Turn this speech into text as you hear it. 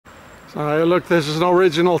So look, this is an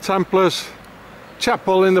original Templars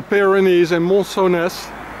chapel in the Pyrenees in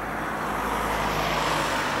Monsonès.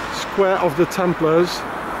 Square of the Templars.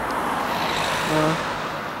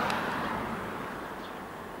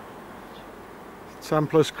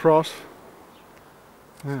 Templars cross.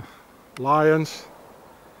 Yeah. Lions.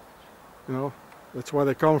 You know, that's where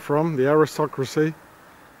they come from, the aristocracy.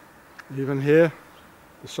 Even here,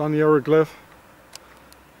 the sun hieroglyph.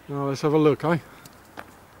 Now let's have a look, eh?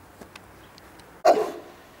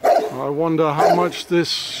 I wonder how much this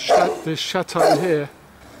chateau here,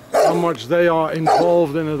 how much they are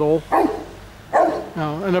involved in it all.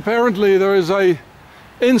 Now, and apparently there is a,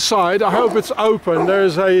 inside, I hope it's open, there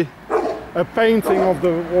is a painting of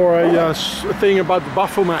the, or a thing about the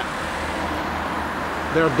Baphomet,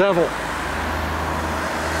 their devil.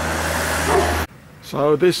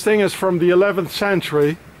 So this thing is from the 11th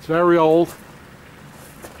century, it's very old.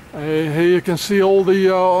 Here you can see all the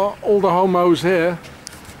homos here.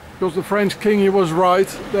 Because the French king, he was right,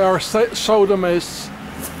 they are sodomists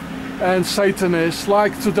and Satanists,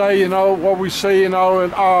 like today, you know, what we see, you know,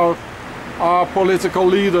 in our political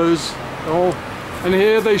leaders. You know. And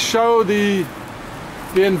here they show the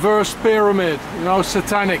inverse pyramid, you know,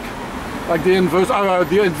 Satanic, like the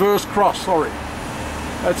inverse cross, sorry.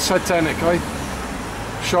 That's Satanic, eh?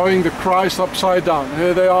 Showing the Christ upside down.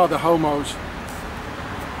 Here they are, the homos.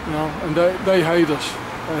 You know, and they hate us,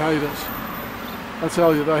 they hate us. I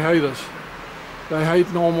tell you, they hate us. They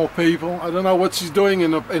hate normal people. I don't know what he's doing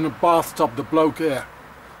in a bathtub, the bloke here.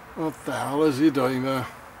 What the hell is he doing there?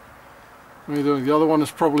 What are you doing? The other one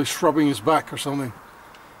is probably scrubbing his back or something.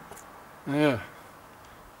 Yeah.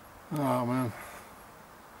 Oh man.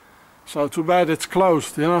 So too bad it's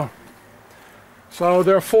closed, you know. So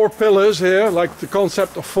there are 4 pillars here, like the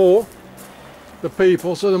concept of 4. The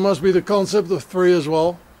people, so there must be the concept of 3 as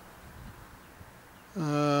well.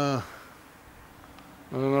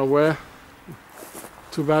 I don't know where.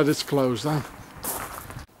 Too bad it's closed, huh?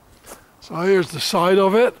 So here's the side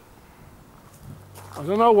of it. I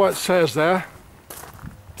don't know what it says there.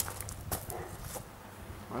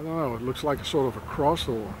 I don't know, it looks like a sort of a cross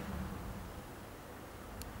or...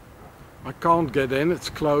 I can't get in, it's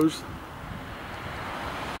closed.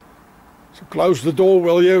 So close the door,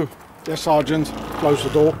 will you? Yes, Sergeant, close the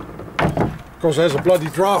door. Because there's a bloody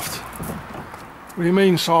draft. What do you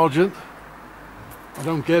mean, Sergeant? I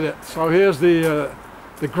don't get it. So here's the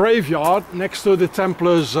graveyard next to the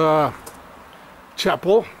Templars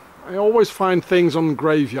chapel. I always find things on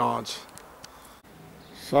graveyards.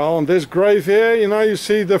 So on this grave here, you know, you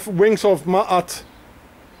see the wings of Ma'at.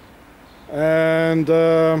 And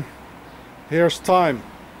here's time.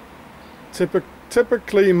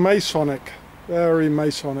 Typically Masonic, very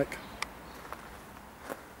Masonic.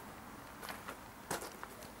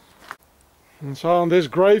 And so on this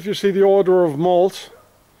grave you see the order of Malta.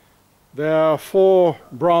 There are 4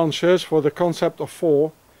 branches for the concept of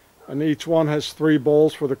 4, and each one has 3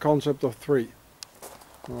 balls for the concept of 3.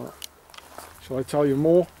 Right. Shall I tell you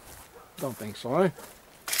more? Don't think so, eh?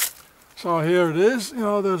 So here it is, you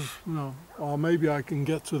know, there's, you know, or maybe I can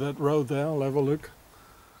get to that road there, I'll have a look.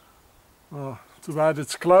 Too bad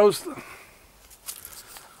it's closed.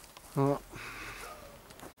 So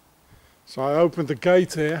I opened the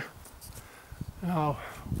gate here. Now,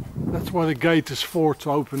 that's why the gate is for, to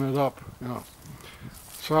open it up. You know.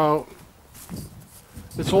 So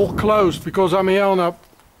it's all closed because I'm here on a.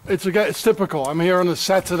 It's typical. I'm here on a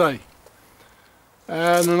Saturday,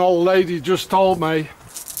 and an old lady just told me,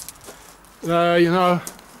 you know,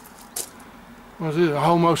 was it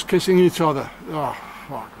homos kissing each other? Oh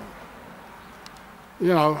fuck.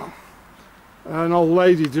 You know, an old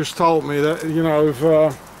lady just told me that, you know, if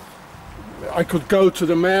I could go to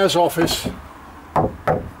the mayor's office.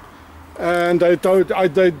 And they'd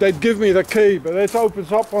give me the key, but it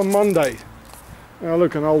opens up on Monday. Now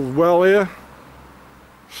look, an old well here.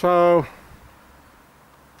 So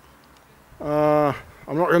I'm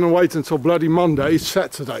not going to wait until bloody Monday, it's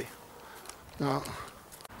Saturday. Now,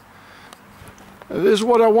 this is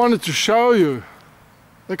what I wanted to show you.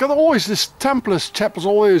 They got always this Templars chapels,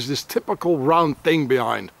 always this typical round thing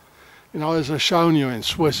behind. You know, as I've shown you in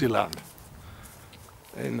Switzerland,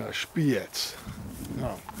 in G.I.U.R.E.H.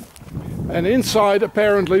 No. And inside,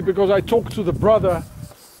 apparently, because I talked to the brother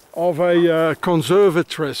of a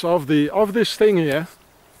conservatress of this thing here,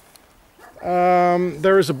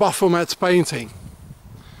 there is a Baphomet painting.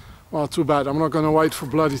 Well, too bad. I'm not going to wait for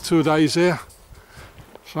bloody 2 days here.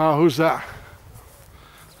 So who's that?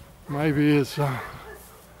 Maybe it's I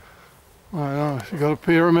don't know. You got a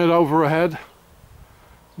pyramid overhead.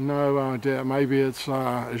 No idea. Maybe it's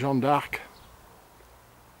Jeanne d'Arc.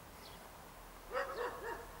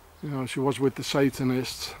 You know, she was with the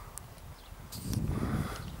Satanists.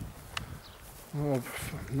 Oh,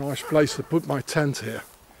 nice place to put my tent here.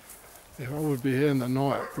 If I would be here in the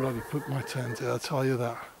night, I'd bloody put my tent here, I'll tell you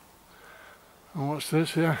that. And what's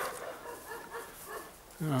this here?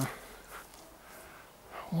 Yeah.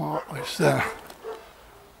 What is that?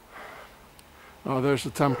 Oh, there's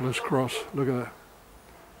the Templars cross. Look at that.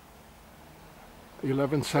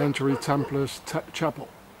 11th century Templars chapel.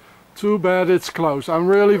 Too bad it's closed. I'm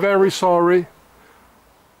really very sorry.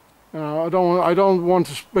 You know, I don't want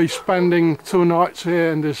to be spending 2 nights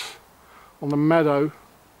here in this, on the meadow.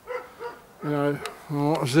 You know,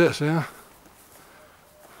 what is this, yeah?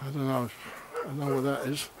 I don't know what that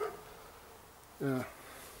is. Yeah.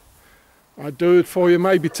 I'd do it for you,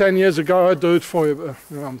 maybe 10 years ago I'd do it for you, but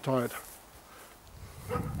you know, I'm tired.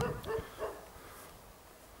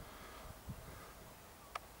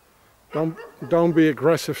 Don't be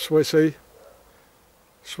aggressive, Swissy.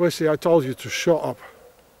 Swissy, I told you to shut up.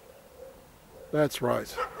 That's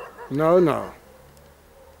right. No, no.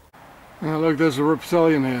 Now look, there's a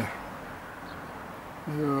reptilian here.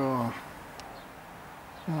 Yeah.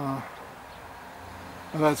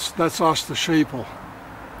 That's us, the sheeple.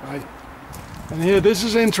 Right? And here, this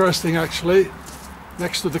is interesting actually.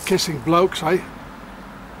 Next to the kissing blokes, eh?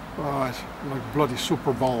 Right, like bloody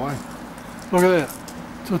Super Bowl, eh? Look at that.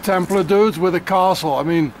 2 Templar dudes with a castle. I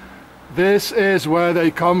mean, this is where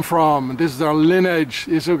they come from. This is their lineage.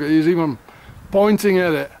 He's even pointing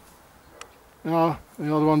at it. You know,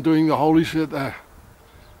 the other one doing the holy shit there.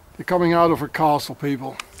 They're coming out of a castle,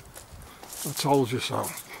 people. I told you so.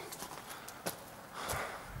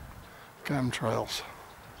 Chemtrails.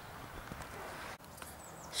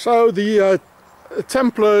 So the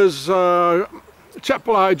Templars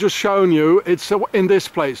chapel I just shown you, it's in this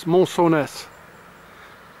place, Monsonnet.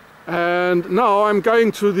 And now I'm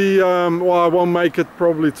going to the, well, I won't make it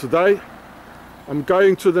probably today. I'm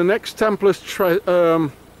going to the next Templars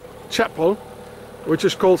chapel, which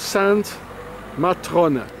is called Sainte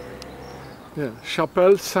Matrone. Yeah,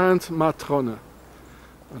 Chapelle Sainte Matrone.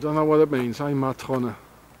 I don't know what it means, eh, Matrone?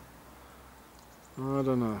 I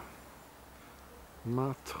don't know.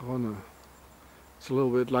 Matrone. It's a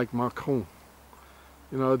little bit like Macron.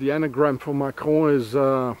 You know, the anagram for Macron is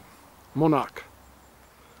monarch.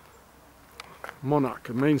 Monarch.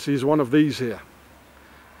 It means he's one of these here.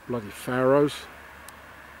 Bloody pharaohs.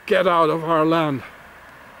 Get out of our land.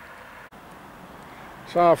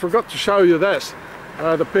 So I forgot to show you this.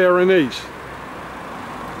 The Pyrenees.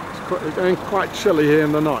 It's getting quite chilly here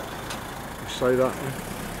in the night. You say that. Eh?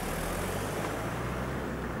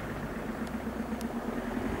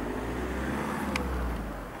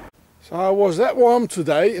 So I was that warm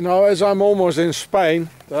today, you know, as I'm almost in Spain.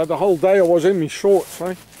 The whole day I was in my shorts,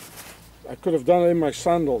 eh? I could have done it in my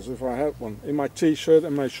sandals if I had one. In my t-shirt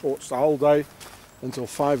and my shorts the whole day until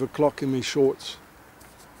 5 o'clock in my shorts.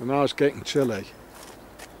 And now it's getting chilly.